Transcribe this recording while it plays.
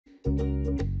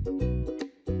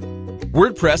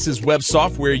WordPress is web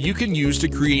software you can use to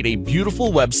create a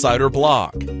beautiful website or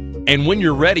blog. And when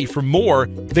you're ready for more,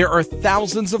 there are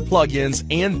thousands of plugins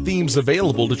and themes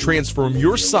available to transform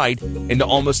your site into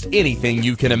almost anything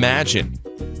you can imagine.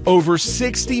 Over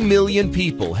 60 million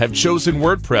people have chosen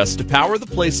WordPress to power the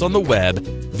place on the web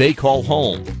they call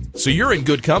home. So you're in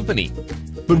good company.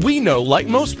 But we know, like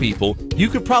most people, you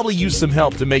could probably use some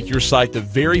help to make your site the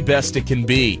very best it can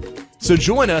be. So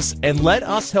join us and let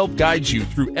us help guide you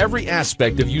through every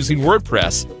aspect of using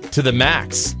WordPress to the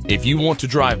max. If you want to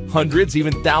drive hundreds,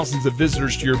 even thousands of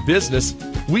visitors to your business,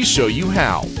 we show you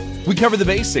how. We cover the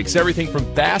basics, everything from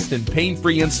fast and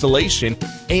pain-free installation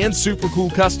and super cool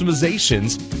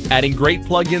customizations, adding great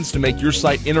plugins to make your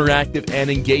site interactive and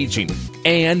engaging.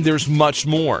 And there's much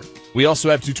more. We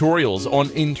also have tutorials on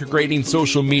integrating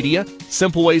social media,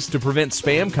 simple ways to prevent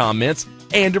spam comments,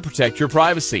 and to protect your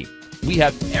privacy. We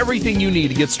have everything you need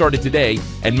to get started today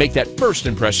and make that first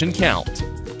impression count.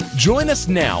 Join us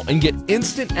now and get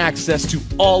instant access to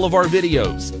all of our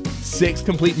videos, 6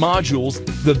 complete modules,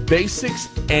 the basics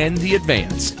and the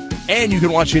advanced. And you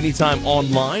can watch anytime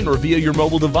online or via your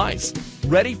mobile device,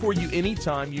 ready for you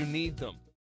anytime you need them.